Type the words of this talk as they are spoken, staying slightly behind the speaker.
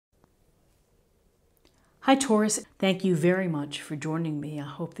Hi Taurus, thank you very much for joining me. I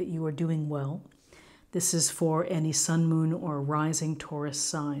hope that you are doing well. This is for any sun, moon, or rising Taurus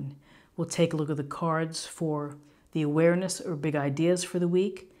sign. We'll take a look at the cards for the awareness or big ideas for the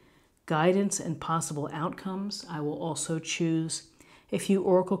week, guidance and possible outcomes. I will also choose a few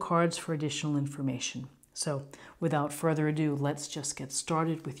oracle cards for additional information. So without further ado, let's just get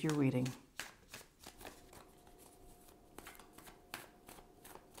started with your reading.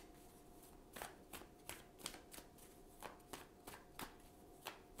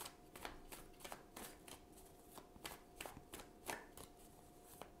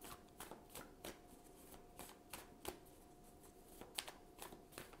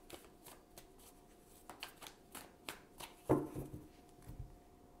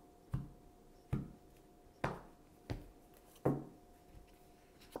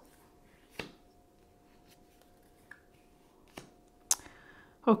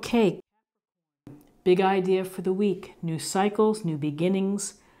 Okay, big idea for the week. New cycles, new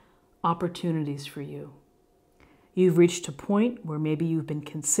beginnings, opportunities for you. You've reached a point where maybe you've been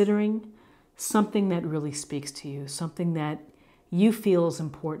considering something that really speaks to you, something that you feel is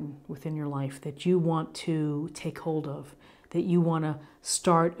important within your life, that you want to take hold of, that you want to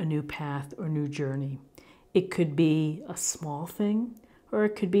start a new path or new journey. It could be a small thing, or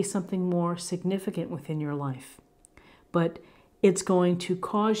it could be something more significant within your life. But it's going to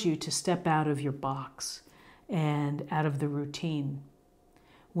cause you to step out of your box and out of the routine.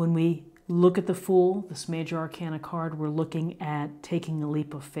 When we look at the Fool, this major arcana card, we're looking at taking a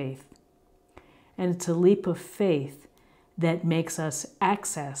leap of faith. And it's a leap of faith that makes us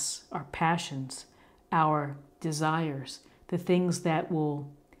access our passions, our desires, the things that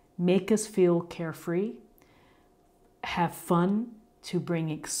will make us feel carefree, have fun, to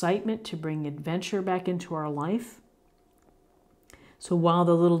bring excitement, to bring adventure back into our life. So while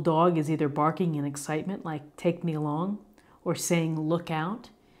the little dog is either barking in excitement, like take me along, or saying look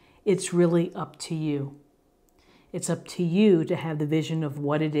out, it's really up to you. It's up to you to have the vision of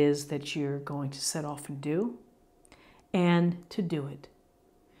what it is that you're going to set off and do, and to do it,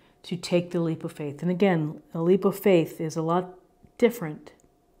 to take the leap of faith. And again, a leap of faith is a lot different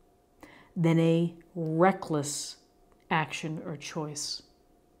than a reckless action or choice.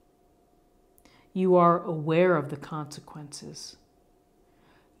 You are aware of the consequences.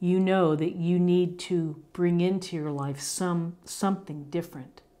 You know that you need to bring into your life something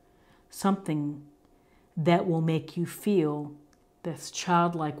different, something that will make you feel this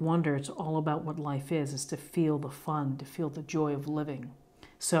childlike wonder. It's all about what life is to feel the fun, to feel the joy of living.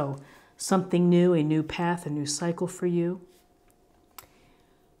 So something new, a new path, a new cycle for you.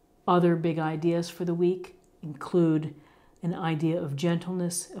 Other big ideas for the week include an idea of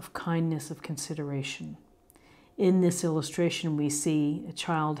gentleness, of kindness, of consideration. In this illustration, we see a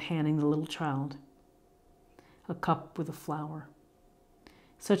child handing the little child a cup with a flower.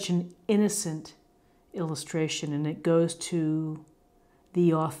 Such an innocent illustration, and it goes to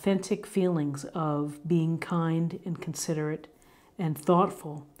the authentic feelings of being kind and considerate and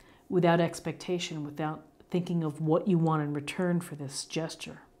thoughtful without expectation, without thinking of what you want in return for this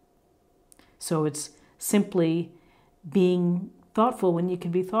gesture. So it's simply being thoughtful when you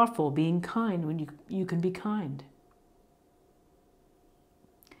can be thoughtful, being kind when you can be kind.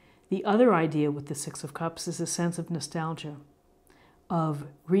 The other idea with the Six of Cups is a sense of nostalgia, of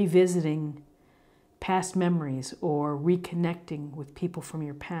revisiting past memories or reconnecting with people from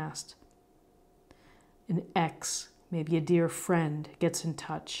your past. An ex, maybe a dear friend, gets in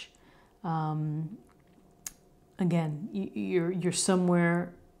touch. Again, you're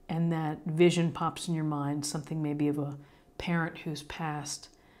somewhere and that vision pops in your mind, something maybe of a parent who's passed,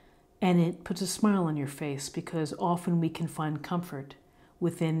 and it puts a smile on your face because often we can find comfort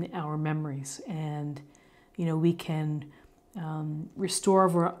within our memories, and we can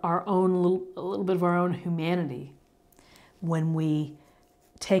restore our own a little bit of our own humanity when we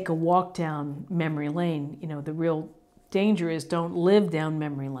take a walk down memory lane. The real danger is don't live down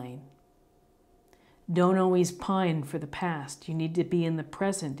memory lane. Don't always pine for the past. You need to be in the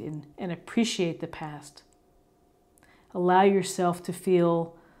present and appreciate the past. Allow yourself to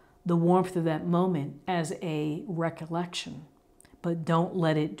feel the warmth of that moment as a recollection, but don't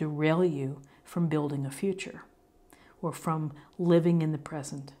let it derail you from building a future or from living in the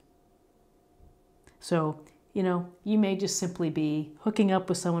present. So, you may just simply be hooking up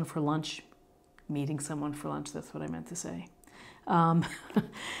with someone for lunch, meeting someone for lunch, that's what I meant to say.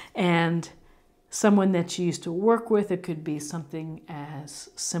 And someone that you used to work with, it could be something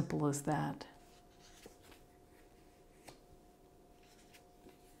as simple as that.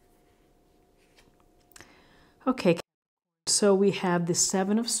 Okay, so we have the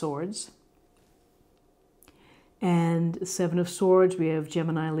Seven of Swords. And Seven of Swords, we have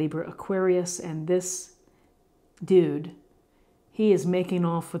Gemini, Libra, Aquarius, and this dude, he is making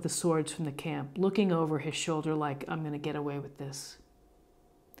off with the swords from the camp, looking over his shoulder like, I'm going to get away with this.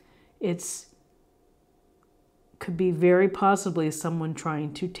 Could be very possibly someone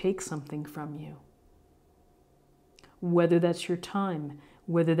trying to take something from you. Whether that's your time,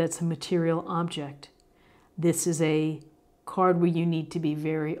 whether that's a material object. This is a card where you need to be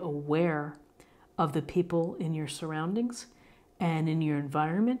very aware of the people in your surroundings and in your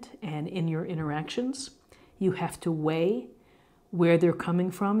environment and in your interactions. You have to weigh where they're coming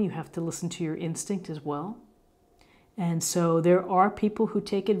from. You have to listen to your instinct as well. And so there are people who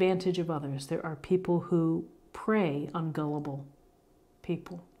take advantage of others. There are people who prey on gullible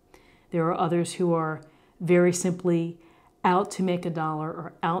people. There are others who are very simply out to make a dollar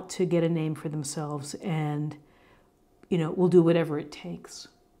or out to get a name for themselves and, will do whatever it takes.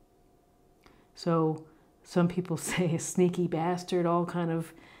 So some people say a sneaky bastard, all kind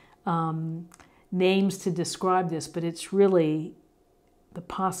of names to describe this, but it's really the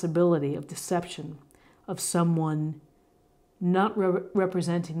possibility of deception of someone not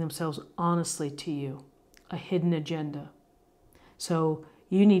representing themselves honestly to you, a hidden agenda. So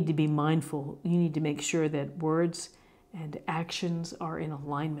you need to be mindful. You need to make sure that words and actions are in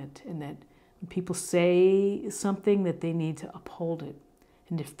alignment, and that when people say something that they need to uphold it.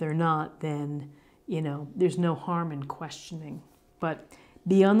 And if they're not, then, there's no harm in questioning. But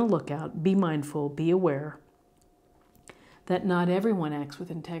be on the lookout, be mindful, be aware that not everyone acts with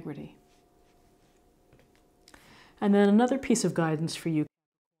integrity. And then another piece of guidance for you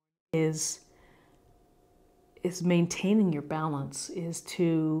is maintaining your balance,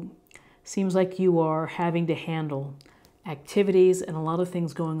 seems like you are having to handle activities and a lot of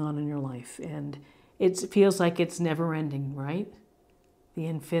things going on in your life. And it feels like it's never ending, right? The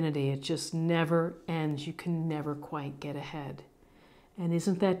infinity, it just never ends. You can never quite get ahead. And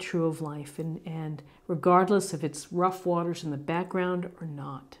isn't that true of life? And regardless if it's rough waters in the background or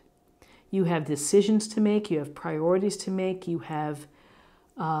not, you have decisions to make, you have priorities to make, you have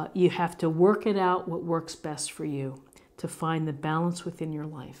to work it out what works best for you to find the balance within your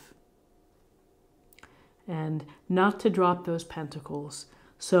life. And not to drop those pentacles.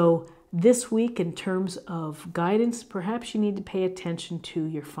 So this week, in terms of guidance, perhaps you need to pay attention to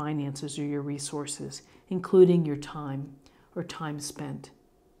your finances or your resources, including your time or time spent.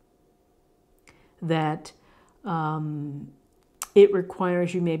 That it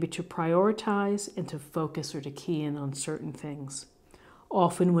requires you maybe to prioritize and to focus or to key in on certain things.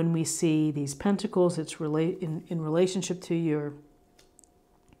 Often when we see these pentacles, it's in relationship to your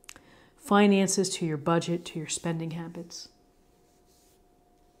finances, to your budget, to your spending habits.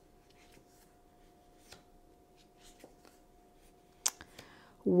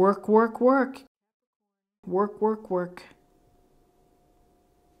 Work, work, work. Work, work, work.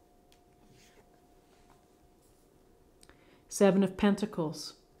 Seven of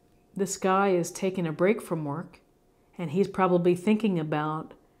Pentacles. This guy is taking a break from work, and he's probably thinking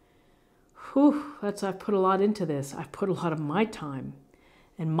about, I've put a lot into this. I've put a lot of my time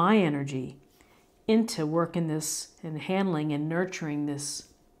and my energy into working this and handling and nurturing this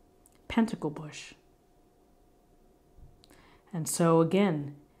pentacle bush. And so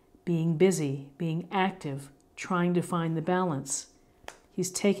again, being busy, being active, trying to find the balance.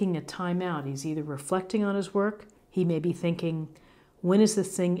 He's taking a time out. He's either reflecting on his work. He may be thinking, when is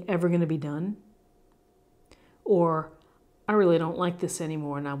this thing ever going to be done? Or, I really don't like this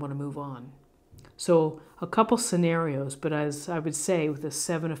anymore and I want to move on. So a couple scenarios, but as I would say with the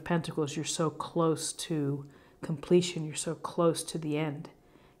Seven of Pentacles, you're so close to completion. You're so close to the end.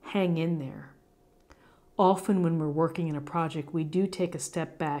 Hang in there. Often when we're working in a project, we do take a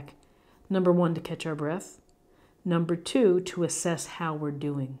step back. Number one, to catch our breath. Number two, to assess how we're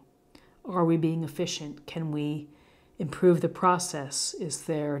doing. Are we being efficient? Can we improve the process?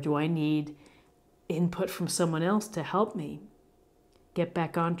 Do I need input from someone else to help me get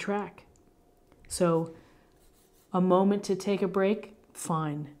back on track? So a moment to take a break,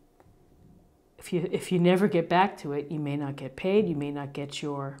 fine. If you never get back to it, you may not get paid, you may not get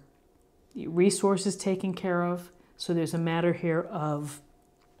your resources taken care of. So there's a matter here of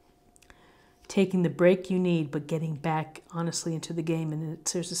taking the break you need, but getting back honestly into the game. And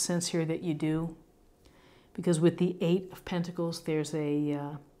there's a sense here that you do. Because with the Eight of Pentacles, there's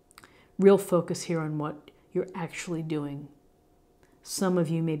a real focus here on what you're actually doing. Some of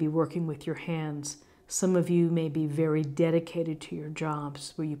you may be working with your hands. Some of you may be very dedicated to your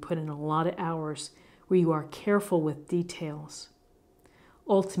jobs, where you put in a lot of hours, where you are careful with details.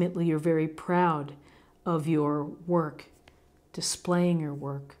 Ultimately, you're very proud of your work, displaying your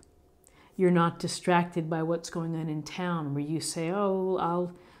work. you're not distracted by what's going on in town, where you say,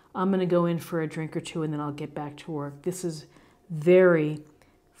 oh, I'm going to go in for a drink or two and then I'll get back to work. This is very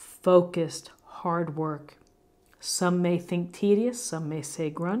focused, hard work. Some may think tedious, some may say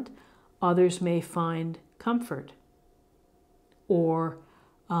grunt, others may find comfort or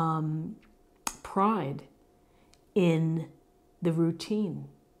pride in the routine,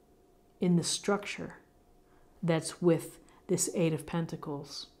 in the structure that's with this Eight of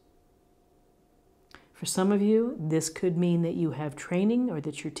Pentacles. For some of you, this could mean that you have training or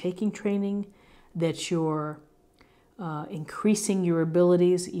that you're taking training, that you're increasing your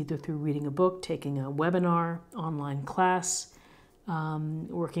abilities either through reading a book, taking a webinar, online class,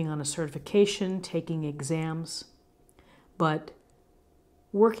 working on a certification, taking exams, but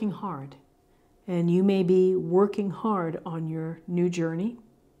working hard. And you may be working hard on your new journey.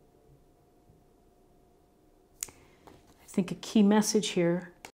 I think a key message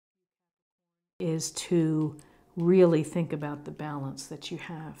here is to really think about the balance that you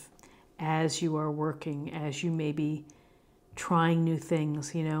have as you are working, as you may be trying new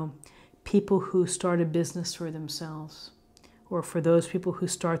things. You know, people who start a business for themselves, or for those people who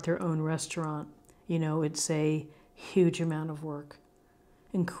start their own restaurant, you know, it's a huge amount of work,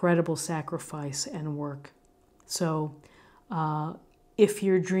 incredible sacrifice and work. So if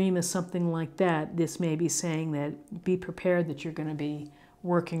your dream is something like that, this may be saying that be prepared that you're going to be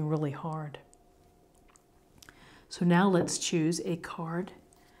working really hard. So now let's choose a card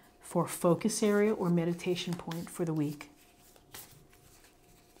for focus area or meditation point for the week.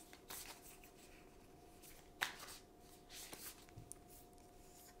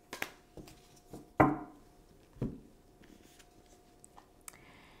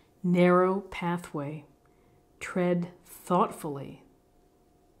 Narrow pathway. Tread thoughtfully.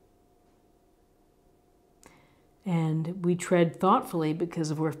 And we tread thoughtfully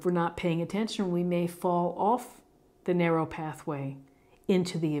because if we're not paying attention, we may fall off the narrow pathway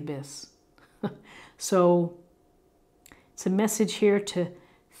into the abyss. So it's a message here to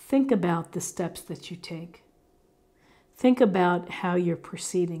think about the steps that you take. Think about how you're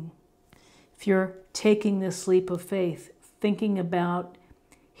proceeding. If you're taking this leap of faith, thinking about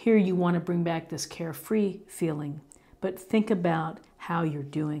here you want to bring back this carefree feeling, but think about how you're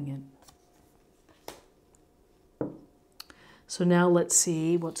doing it. So now let's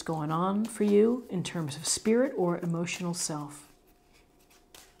see what's going on for you in terms of spirit or emotional self.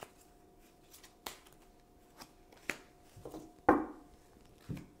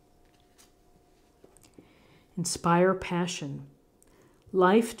 Inspire passion.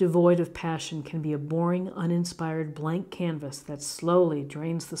 Life devoid of passion can be a boring, uninspired blank canvas that slowly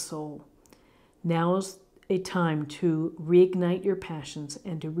drains the soul. Now is a time to reignite your passions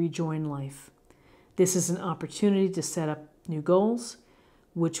and to rejoin life. This is an opportunity to set up new goals,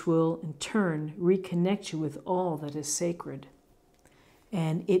 which will in turn reconnect you with all that is sacred.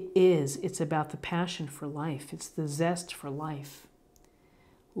 And it's about the passion for life. It's the zest for life.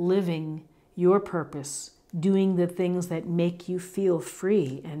 Living your purpose, doing the things that make you feel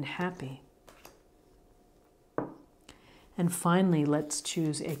free and happy. And finally, let's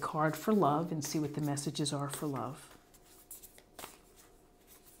choose a card for love and see what the messages are for love.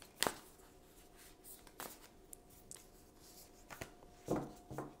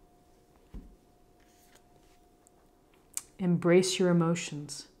 Embrace your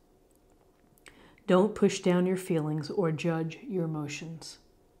emotions. Don't push down your feelings or judge your emotions.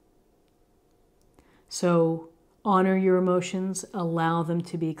 So honor your emotions, allow them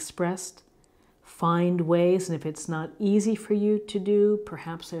to be expressed, find ways, and if it's not easy for you to do,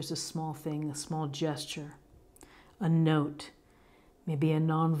 perhaps there's a small thing, a small gesture, a note, maybe a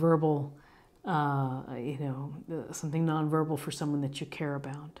nonverbal, something nonverbal for someone that you care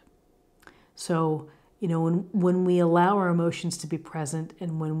about. So, when we allow our emotions to be present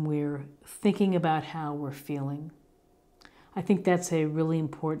and when we're thinking about how we're feeling, I think that's a really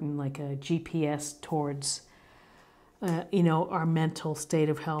important, like a GPS towards, our mental state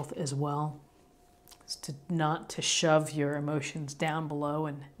of health as well. It's not to shove your emotions down below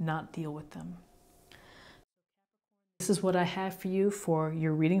and not deal with them. This is what I have for you for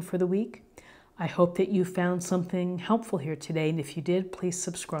your reading for the week. I hope that you found something helpful here today, and if you did, please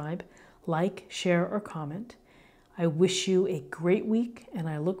subscribe, like, share, or comment. I wish you a great week, and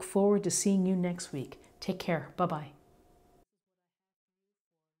I look forward to seeing you next week. Take care. Bye-bye.